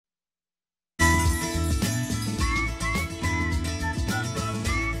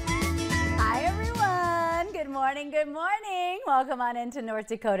morning, good morning. Welcome on into North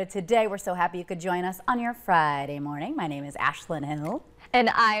Dakota today. We're so happy you could join us on your Friday morning. My name is Ashlyn Hill. And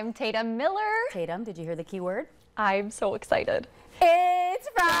I'm Tatum Miller. Tatum, did you hear the key word? I'm so excited. It's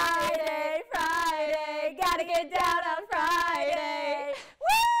Friday, Friday, gotta get down on Friday.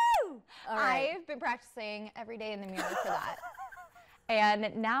 Woo! All right. I've been practicing every day in the mirror for that.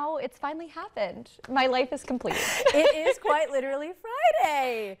 And now it's finally happened. My life is complete. It is quite literally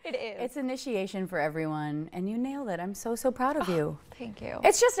Friday. It is. It's initiation for everyone, and you nailed it. I'm so proud of you. Thank you.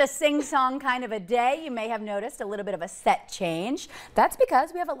 It's just a sing-song kind of a day. You may have noticed a little bit of a set change. That's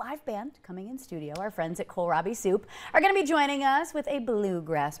because we have a live band coming in studio. Our friends at Kohlrabi Soup are going to be joining us with a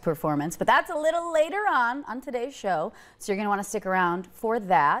bluegrass performance, but that's a little later on today's show, so you're going to want to stick around for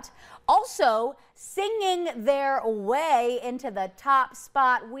that. Also, singing their way into the top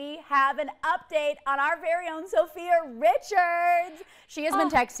spot, we have an update on our very own Sophia Richards. She has been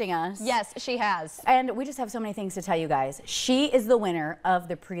texting us. Yes, she has. And we just have so many things to tell you guys. She is the winner of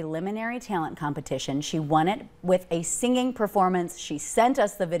the preliminary talent competition. She won it with a singing performance. She sent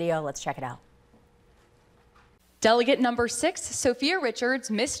us the video. Let's check it out. Delegate number 6, Sophia Richards,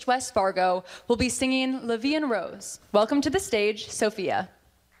 Miss West Fargo, will be singing La Vie en Rose. Welcome to the stage, Sophia.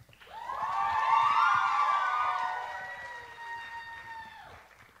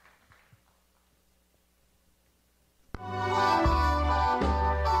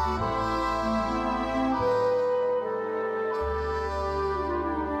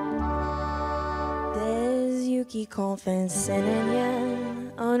 Qui confesse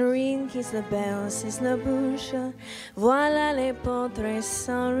rien, Henri qui se berce la bouche, voilà les portraits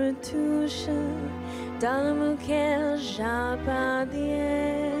sans retouche, dans le bouquet j'appartiens.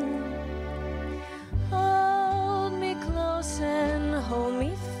 Hold me close and hold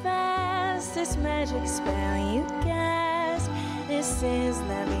me fast, this magic spell you cast, this is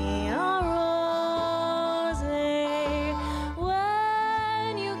la vie en rose.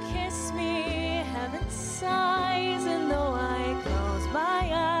 When you kiss me, heaven sighs, and though I close my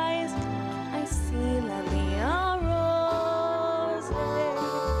eyes, I see la vie en rose.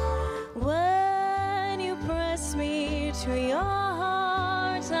 When you press me to your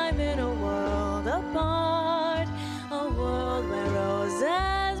heart, I'm in a world apart, a world where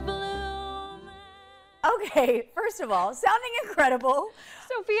roses bloom. Okay, first of all, sounding incredible.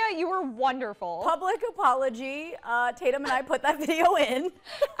 Sophia, you were wonderful. Public apology. Tatum and I put that video in.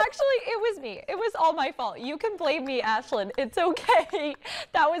 Actually, it was me. It was all my fault. You can blame me, Ashlyn. It's okay.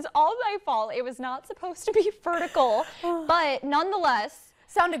 That was all my fault. It was not supposed to be vertical, but nonetheless,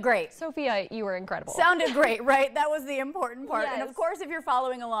 Sounded great. Sophia, you were incredible. Sounded great, right? That was the important part. Yes. And of course, if you're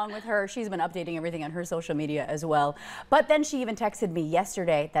following along with her, she's been updating everything on her social media as well. But then she even texted me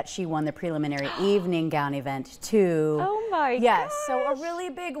yesterday that she won the preliminary evening gown event too. Oh my Yes, gosh. so a really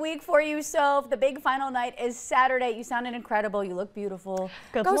big week for you, Soph. The big final night is Saturday. You sounded incredible. You look beautiful.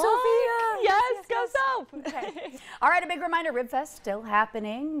 Good Go luck. Sophia! Yes, go Soph! Okay. All right, a big reminder, Ribfest still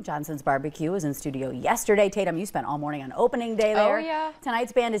happening. Johnson's Barbecue was in studio yesterday. Tatum, you spent all morning on opening day there. Oh, yeah.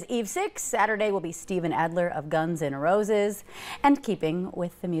 Tonight's band is Eve 6. Saturday will be Stephen Adler of Guns N' Roses. And keeping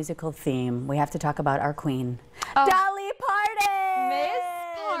with the musical theme, we have to talk about our queen, Dolly Parton. Miss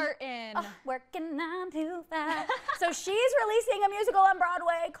Parton. Working 9 to 5. So she's releasing a musical on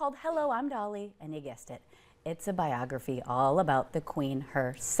Broadway called Hello, I'm Dolly. And you guessed it. It's a biography all about the queen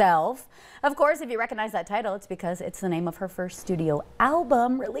herself. Of course, if you recognize that title, it's because it's the name of her first studio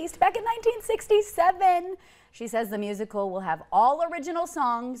album released back in 1967. She says the musical will have all original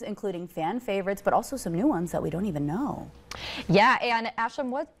songs, including fan favorites, but also some new ones that we don't even know. Yeah, and Ashlyn,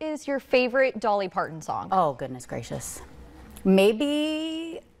 what is your favorite Dolly Parton song? Oh, goodness gracious.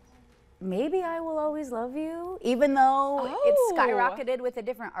 Maybe I Will Always Love You, even though it's skyrocketed with a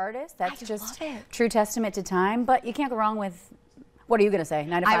different artist. That's just true testament to time. But you can't go wrong with, what are you going to say,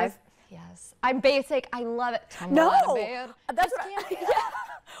 9 to 5? Yes. I'm basic. I love it. No, that's what I,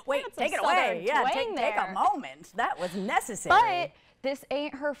 wait, take it away. Yeah, take a moment. That was necessary. But this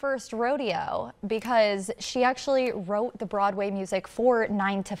ain't her first rodeo because she actually wrote the Broadway music for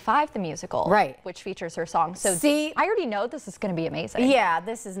 9 to 5, the musical. Right. Which features her song. So see, I already know this is going to be amazing. Yeah,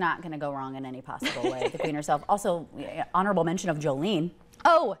 this is not going to go wrong in any possible way. The queen herself. Also, honorable mention of Jolene.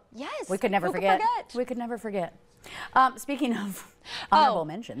 Oh, yes. We could never forget. We could never forget. Speaking of honorable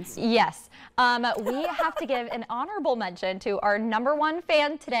mentions. Yes. We have to give an honorable mention to our #1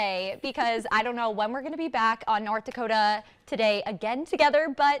 fan today because I don't know when we're going to be back on North Dakota Today again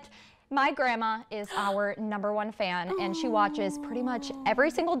together, but my grandma is our #1 fan and she watches pretty much every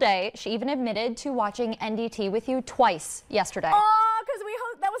single day. She even admitted to watching NDT with you twice yesterday. Oh, because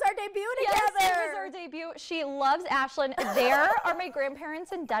that was our debut together. Yes, it was her debut. She loves Ashlyn. There are my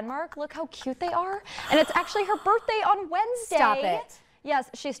grandparents in Denmark. Look how cute they are. And it's actually her birthday on Wednesday. Stop it.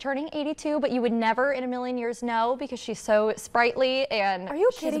 Yes, she's turning 82, but you would never in a million years know because she's so sprightly and Are you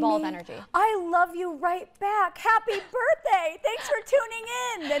she's kidding a ball me? of energy. I love you right back. Happy birthday. Thanks for tuning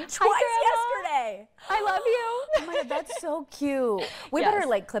in. And twice yesterday. I love you. Oh my God, that's so cute. We Yes. better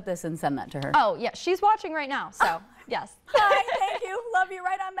like clip this and send that to her. Oh, yeah, she's watching right now, so yes. Hi, thank you. Love you.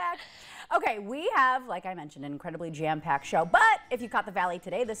 Right on back. Okay, we have, like I mentioned, an incredibly jam-packed show. But if you caught the Valley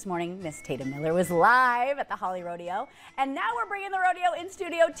today this morning, Miss Tatum Miller was live at the Holly Rodeo. And now we're bringing the rodeo in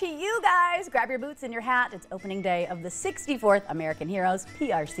studio to you guys. Grab your boots and your hat. It's opening day of the 64th American Heroes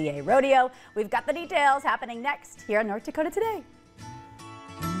PRCA Rodeo. We've got the details happening next here on North Dakota Today.